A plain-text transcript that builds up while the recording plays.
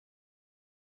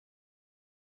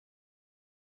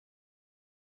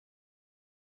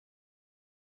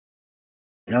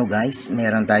Hello guys,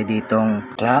 meron tayo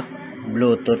ditong clock,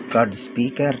 Bluetooth card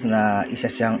speaker na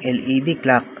isa siyang LED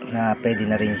clock na pwede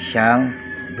na rin siyang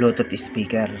Bluetooth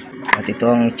speaker. At ito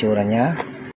ang itsura niya.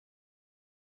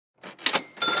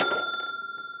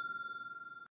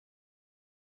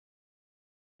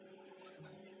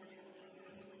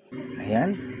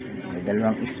 Ayan, may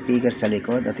dalawang speaker sa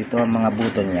likod at ito ang mga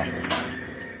button niya.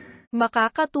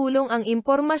 Makakatulong ang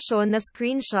impormasyon na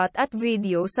screenshot at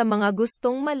video sa mga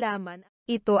gustong malaman.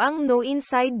 Ito ang No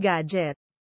Inside Gadget.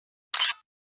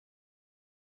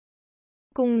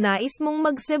 Kung nais mong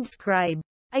mag-subscribe,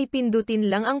 ay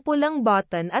pindutin lang ang pulang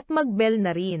button at mag-bell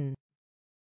na rin.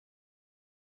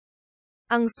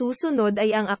 Ang susunod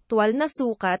ay ang aktwal na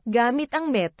sukat gamit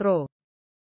ang metro.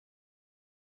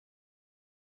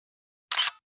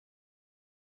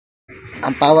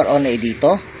 Ang power on ay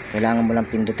dito. Kailangan mo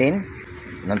lang pindutin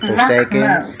ng 2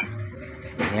 seconds.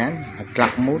 Ayan,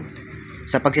 nag-clock mode.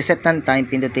 Sa pagsiset ng time,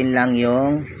 pindutin lang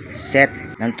yung set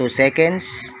ng 2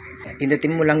 seconds.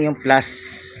 Pindutin mo lang yung plus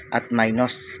at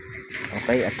minus.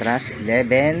 Okay, atras,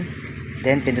 11.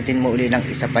 Then, pindutin mo uli ng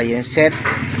isa pa yung set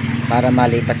para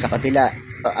malipat sa kabila.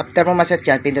 After mo maset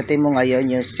yan, pindutin mo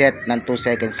ngayon yung set ng 2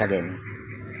 seconds again.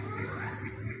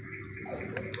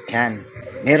 Ayan.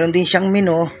 Meron din siyang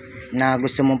menu na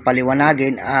gusto mong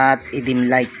paliwanagin at i-dim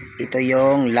light. Ito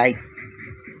yung light.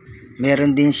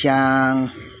 Meron din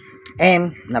siyang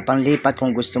M na panlipat kung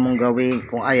gusto mong gawin,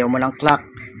 kung ayaw mo ng clock,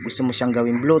 gusto mo siyang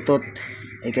gawin Bluetooth,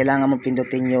 kailangan mo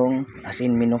pindutin yung as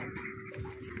in menu.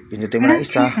 Pindutin mo na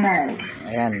isa.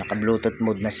 Ayan, naka Bluetooth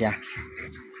mode na siya.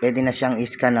 Pwede na siyang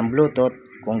i-scan ng Bluetooth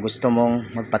kung gusto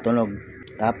mong magpatunog.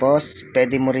 Tapos,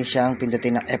 pwede mo rin siyang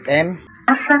pindutin ng FM.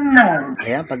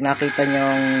 Ayan, pag nakita nyo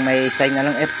may sign na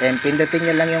ng FM, pindutin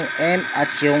nyo lang yung M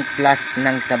at yung plus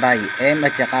ng sabay. M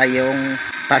at saka yung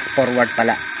fast forward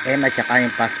pala. M at saka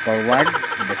yung fast forward.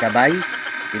 Sabay.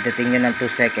 Pindutin nyo ng 2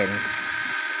 seconds.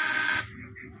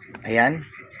 Ayan.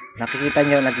 Nakikita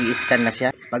nyo, nag-i-scan na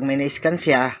siya. Pag may na-scan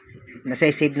siya,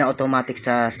 nasa-save na automatic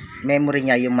sa memory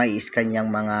niya yung may scan niyang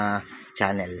mga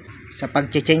channel. Sa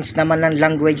pag-change naman ng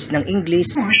language ng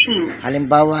English,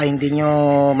 halimbawa hindi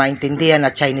nyo maintindihan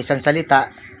at Chinese ang salita,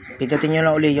 pindutin nyo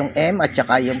na uli yung M at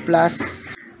saka yung plus.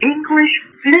 English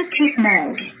Bluetooth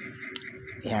mode.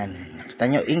 Ayan. Nakita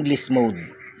nyo, English mode,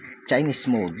 Chinese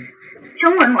mode.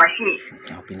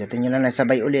 Pindutin nyo na lang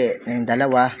sabay uli yung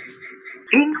dalawa.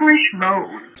 English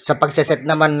mode. Sa pagseset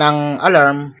naman ng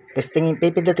alarm,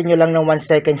 pipindutin nyo lang ng 1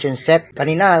 second yung set.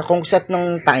 Kanina, kung set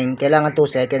ng time, kailangan 2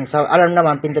 seconds. Sa alarm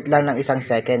naman, pindot lang ng 1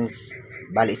 seconds.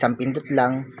 Bali, isang pindot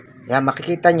lang. Yan,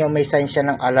 makikita nyo, may sign siya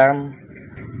ng alarm.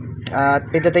 At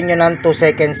pindutin nyo ng 2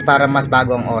 seconds para mas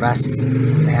bago ang oras.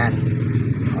 Ayan.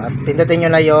 At pindutin nyo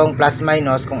na yung plus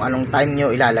minus kung anong time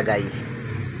nyo ilalagay.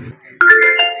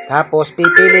 Tapos,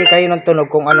 pipili kayo ng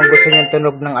tunog kung anong gusto nyo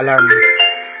tunog ng alarm.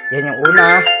 Yan yung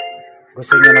una.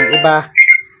 Gusto nyo ng iba.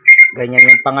 Ganyan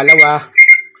yung pangalawa.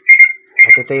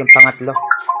 At ito yung pangatlo.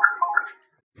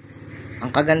 Ang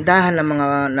kagandahan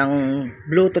ng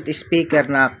Bluetooth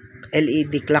speaker na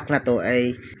LED clock na to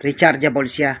ay rechargeable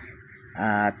siya.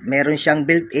 At meron siyang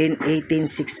built-in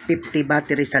 18650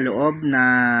 battery sa loob na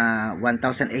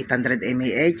 1800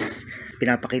 mAh.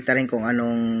 Pinapakita rin kung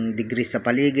anong degrees sa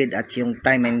paligid at yung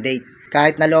time and date.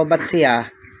 Kahit nalobat siya,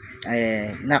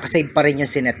 nakasave pa rin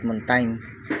yung sinet mong time.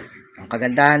 Ang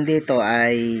kagandahan dito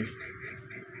ay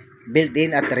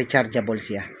built-in at rechargeable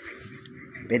siya.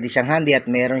 Pwede siyang handy at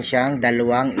meron siyang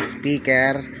dalawang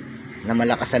speaker na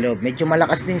malakas sa loob. Medyo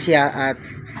malakas din siya at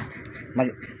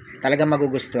talagang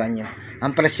magugustuhan nyo.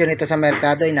 Ang presyo nito sa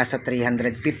merkado ay nasa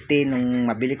 350 nung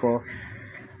mabili ko.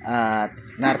 At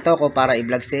narto ko para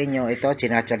i-vlog sa inyo. Ito,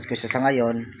 chinacharge ko siya sa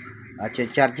ngayon. At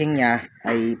yung charging niya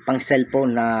ay pang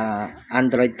cellphone na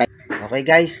Android type. Okay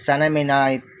guys, sana may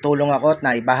natulong ako at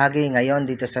naibahagi ngayon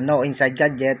dito sa No Inside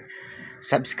Gadget.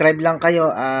 Subscribe lang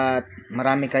kayo at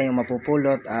marami kayong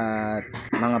mapupulot at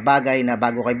mga bagay na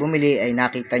bago kayo bumili ay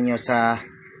nakita nyo sa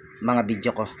mga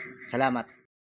video ko. Salamat!